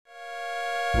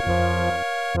Alright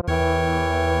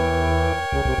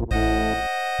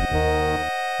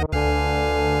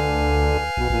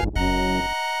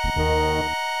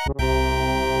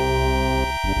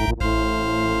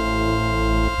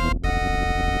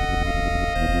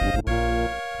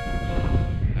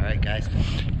guys,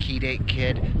 Key Date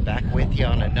Kid back with you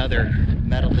on another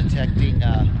metal detecting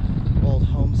old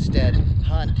homestead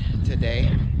hunt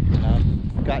today.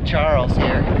 Got Charles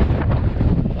here.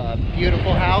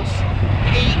 Beautiful house.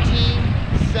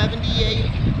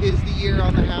 1878 is the year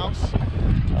on the house.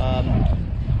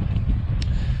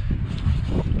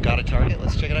 Got a target.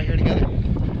 Let's check it out here together.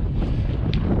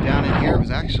 Down in here, it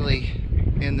was actually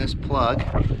in this plug.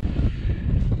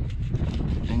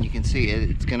 And you can see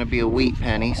it's going to be a wheat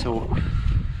penny, so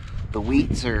the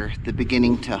wheats are the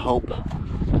beginning to hope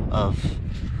of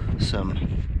some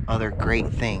other great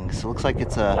things. So it looks like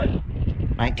it's a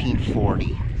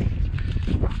 1940.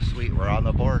 Sweet, we're on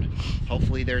the board.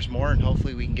 Hopefully there's more, and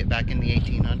hopefully we can get back in the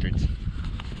 1800s.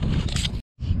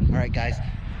 All right guys,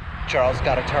 Charles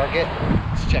got a target.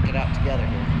 Let's check it out together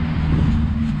here.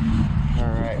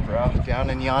 All right bro, down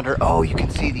in yonder. Oh, you can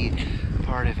see the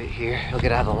part of it here. He'll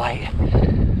get out of the light.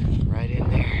 Right in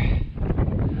there.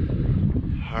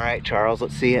 All right, Charles,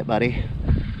 let's see it, buddy.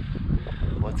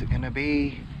 What's it gonna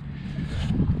be?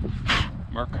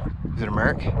 Merc. Is it a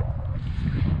Merc?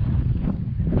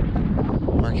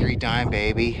 Mercury dime,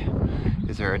 baby.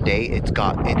 Is there a date? It's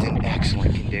in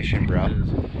excellent condition, bro.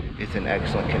 It's in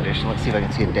excellent condition. Let's see if I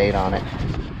can see a date on it.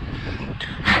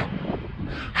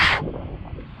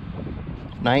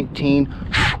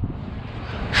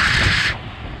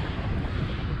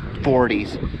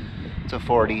 1940s. It's a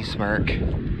 40s Merc.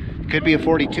 Could be a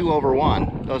 42 over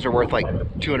 1. Those are worth like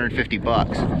 250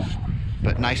 bucks.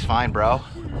 But nice find, bro.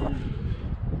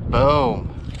 Boom.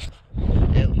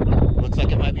 It looks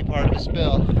like it might be part of a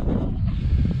spill.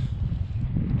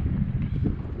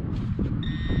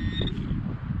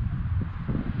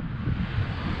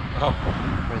 Oh,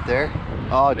 Right there.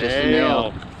 Oh, just a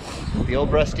nail. The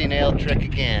old rusty nail trick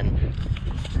again.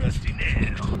 Rusty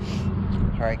nail.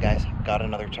 All right, guys, got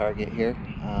another target here.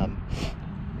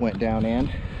 Went down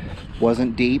in.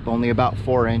 Wasn't deep, only about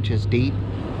 4 inches deep.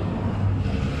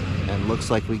 And looks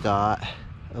like we got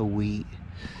a wheat.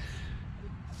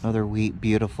 Another wheat,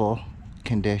 beautiful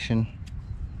condition.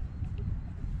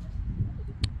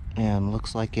 And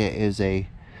looks like it is a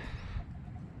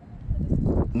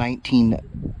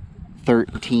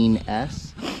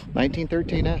 1913S.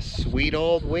 1913S, sweet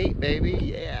old wheat, baby,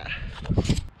 yeah.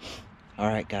 All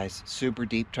right, guys, super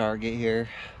deep target here.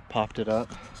 Popped it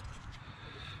up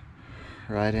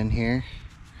right in here.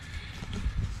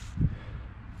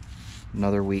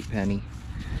 Another wheat penny.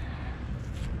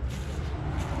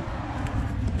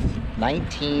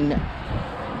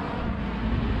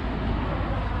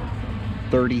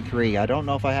 1933. I don't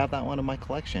know if I have that one in my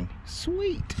collection.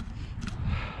 Sweet.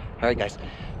 All right, guys,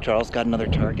 Charles got another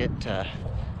target. I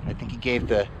think he gave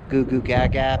the goo goo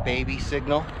gaga baby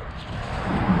signal.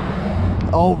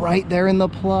 Oh, right there in the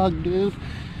plug, dude.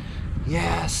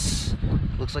 Yes.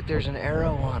 Looks like there's an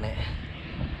arrow on it.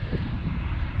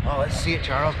 Oh, let's see it,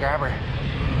 Charles. Grab her.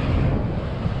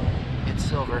 It's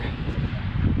silver.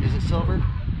 Is it silver?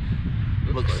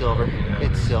 Looks silver.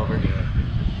 It's silver.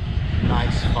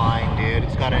 Nice find, dude.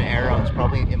 It's got an arrow.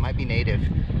 It might be native.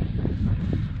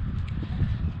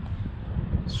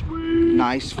 Sweet.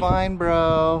 Nice find,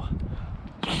 bro.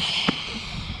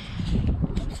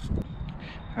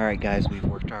 All right, guys, we've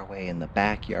worked our way in the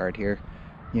backyard here.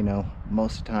 You know,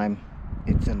 most of the time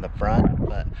it's in the front,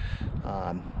 but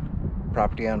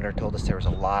property owner told us there was a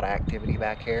lot of activity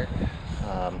back here.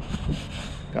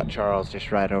 Got Charles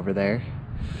just right over there.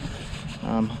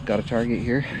 Got a target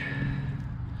here.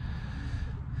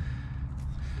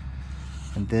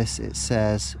 And this, it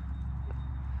says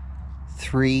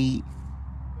 3J,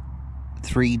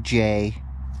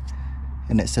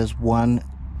 and it says one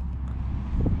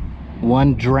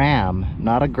dram,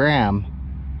 not a gram,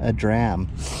 a dram.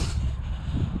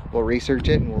 We'll research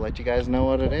it and we'll let you guys know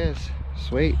what it is.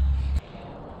 Sweet.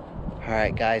 All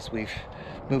right, guys, we've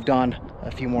moved on a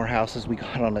few more houses. We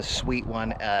got on a sweet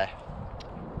one. I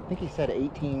think he said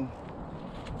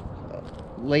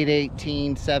late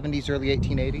 1870s, early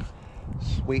 1880s.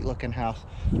 Sweet looking house.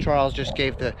 Charles just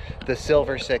gave the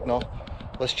silver signal.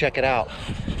 Let's check it out.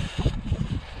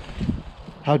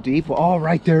 How deep? Oh,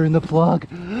 right there in the plug.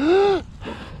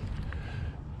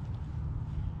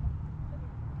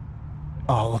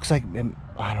 Oh, looks like,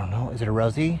 I don't know. Is it a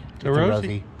rosy? It's a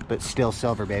rosy. But still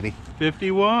silver, baby.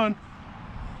 51.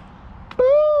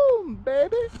 Boom,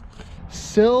 baby.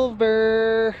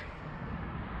 Silver.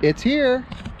 It's here.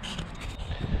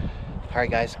 All right,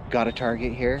 guys, got a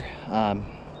target here.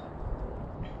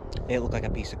 It looked like a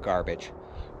piece of garbage,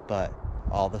 but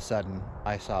all of a sudden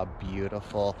I saw a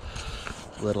beautiful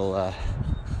little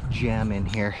gem in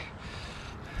here.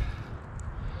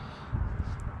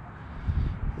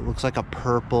 It looks like a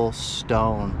purple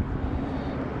stone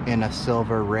in a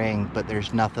silver ring, but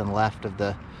there's nothing left of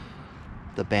the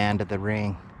band of the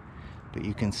ring, but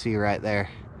you can see right there.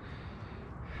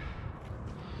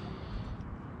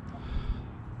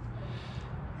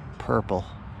 Purple.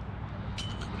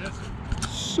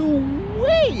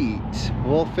 Sweet!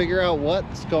 We'll figure out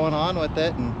what's going on with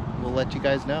it and we'll let you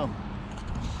guys know.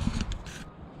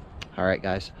 All right,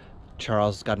 guys,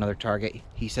 Charles got another target.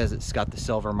 He says it's got the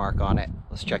silver mark on it.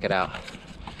 Let's check it out.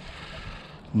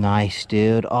 Nice,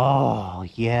 dude. Oh,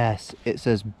 yes. It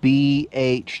says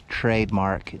BH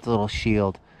trademark. It's a little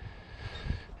shield.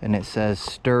 And it says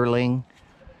Sterling.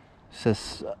 It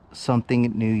says something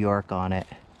New York on it.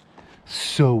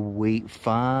 Sweet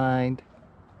find.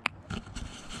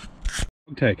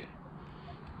 Take.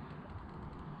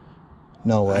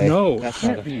 No way. No, that's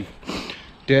can't not be.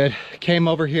 Dude, came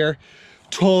over here,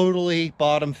 totally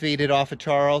bottom feeded off of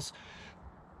Charles.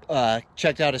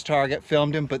 Checked out his target,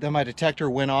 filmed him, but then my detector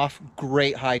went off.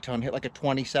 Great high tone, hit like a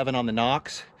 27 on the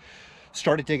Knox.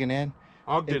 Started digging in.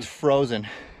 Ogden. It's frozen.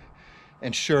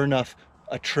 And sure enough,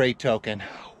 a trade token.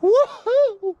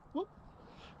 Woohoo!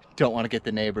 Don't want to get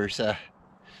the neighbors.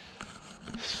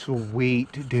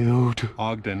 Sweet, dude.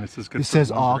 Ogden. This is good. It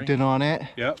says Ogden on it.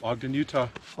 Yeah, Ogden, Utah.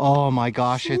 Oh my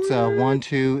gosh, Sweet. it's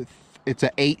a it's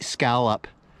a 8 scallop.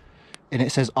 And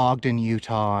it says Ogden,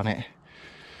 Utah on it.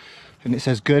 And it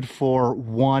says good for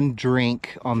 1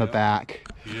 drink on the back.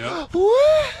 Yeah.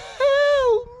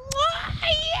 Woohoo!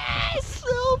 Yes!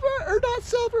 Silver, or not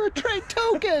silver, a trade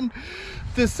token.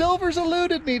 The silver's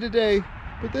eluded me today,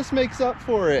 but this makes up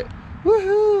for it.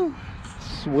 Woohoo!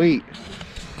 Sweet.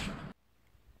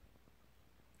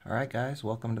 All right, guys,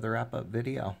 welcome to the wrap-up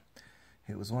video.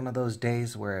 It was one of those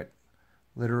days where it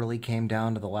literally came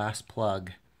down to the last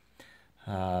plug.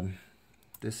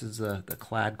 This is the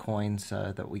clad coins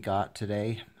that we got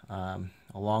today,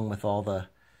 along with all the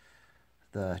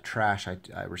trash. I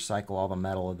recycle all the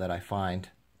metal that I find.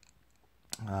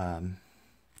 Got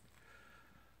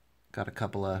a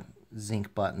couple of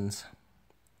zinc buttons,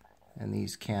 and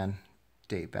these can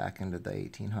date back into the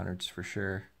 1800s for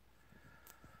sure.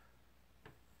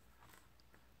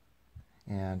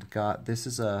 And this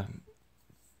is a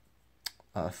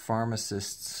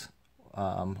pharmacist's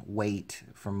weight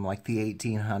from like the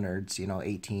 1800s, you know,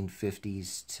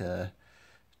 1850s to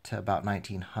about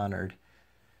 1900,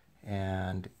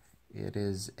 and it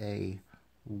is a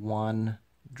 1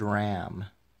 gram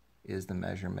is the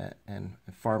measurement, and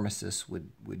pharmacists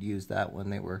would use that when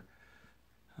they were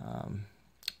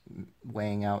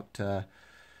weighing out the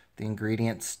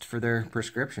ingredients for their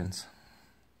prescriptions.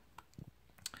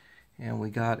 And we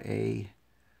got a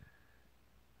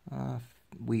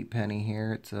wheat penny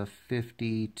here. It's a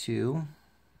 52D.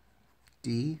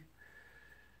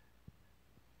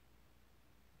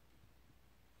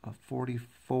 A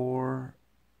 44S.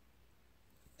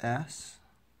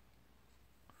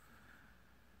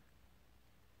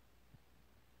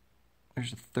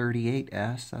 There's a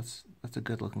 38S. That's a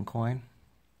good looking coin.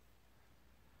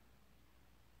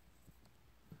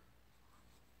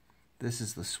 This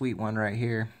is the sweet one right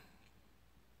here.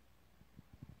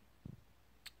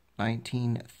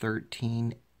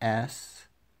 1913S.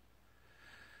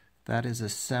 That is a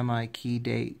semi-key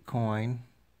date coin.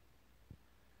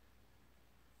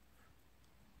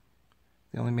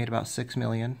 They only made about 6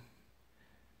 million,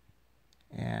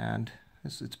 and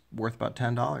it's worth about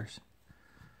 $10.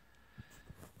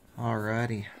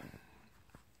 Alrighty.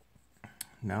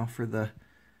 Now for the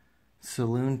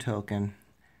Saloon token.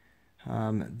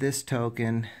 This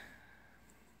token,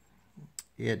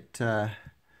 it's the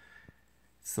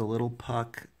Little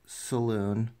Puck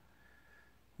Saloon,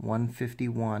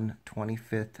 151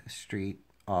 25th Street,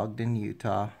 Ogden,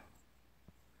 Utah.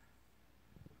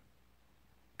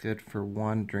 Good for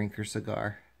 1 drink or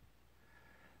cigar.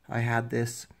 I had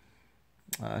this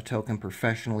token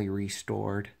professionally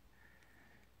restored,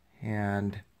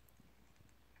 and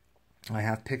I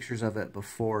have pictures of it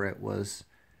before it was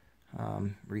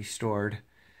restored,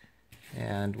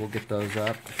 and we'll get those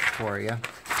up for you.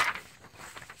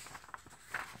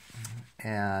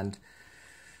 And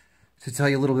to tell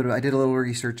you a little bit about, I did a little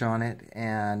research on it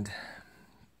and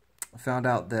found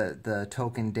out that the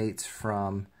token dates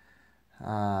from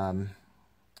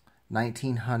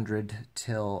 1900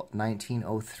 till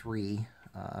 1903.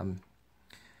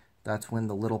 That's when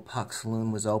the Little Puck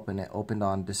Saloon was open. It opened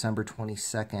on December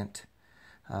 22nd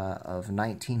of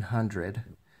 1900.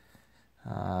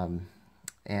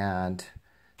 And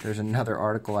there's another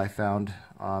article I found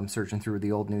searching through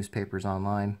the old newspapers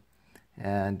online,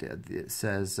 and it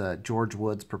says George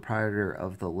Woods, proprietor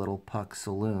of the Little Puck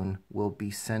Saloon, will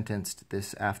be sentenced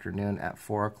this afternoon at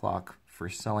 4 o'clock for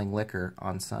selling liquor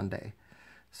on Sunday.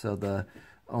 So the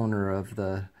owner of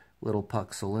the Little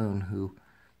Puck Saloon, who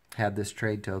had this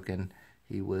trade token,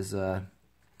 he was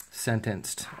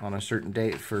sentenced on a certain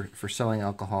date for selling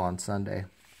alcohol on Sunday.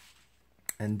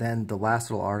 And then the last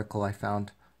little article I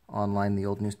found online, the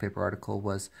old newspaper article,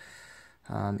 was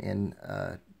on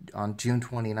June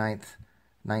 29th,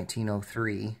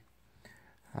 1903,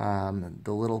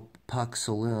 the Little Puck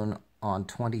Saloon on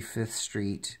 25th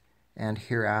Street, and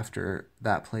hereafter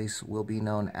that place will be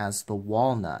known as the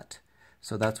Walnut.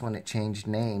 So that's when it changed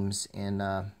names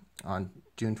on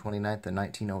June 29th of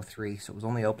 1903. So it was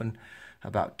only open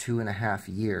about 2.5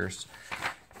 years.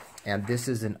 And this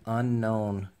is an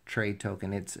unknown trade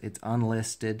token. It's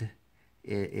unlisted.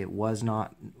 It was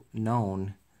not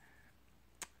known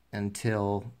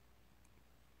until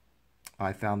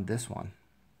I found this one.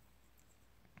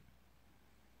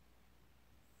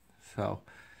 So,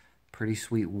 pretty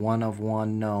sweet, one of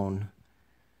one known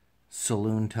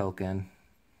saloon token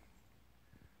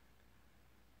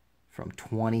from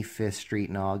 25th Street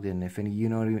in Ogden. If you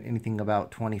know anything about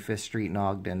 25th Street in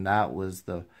Ogden, that was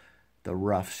the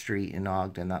rough street in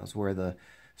Ogden. That was where the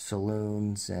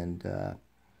saloons and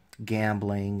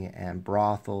gambling and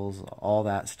brothels, all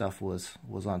that stuff was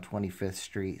on 25th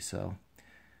Street. So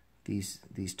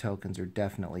these tokens are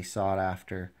definitely sought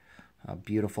after. A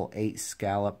beautiful 8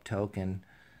 scallop token.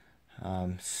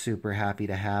 Super happy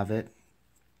to have it.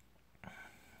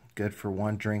 Good for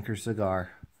one drink or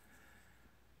cigar.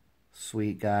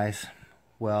 Sweet, guys.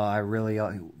 Well, I really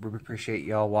appreciate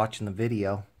y'all watching the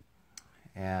video.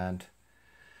 And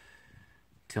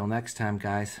till next time,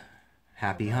 guys,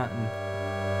 happy hunting.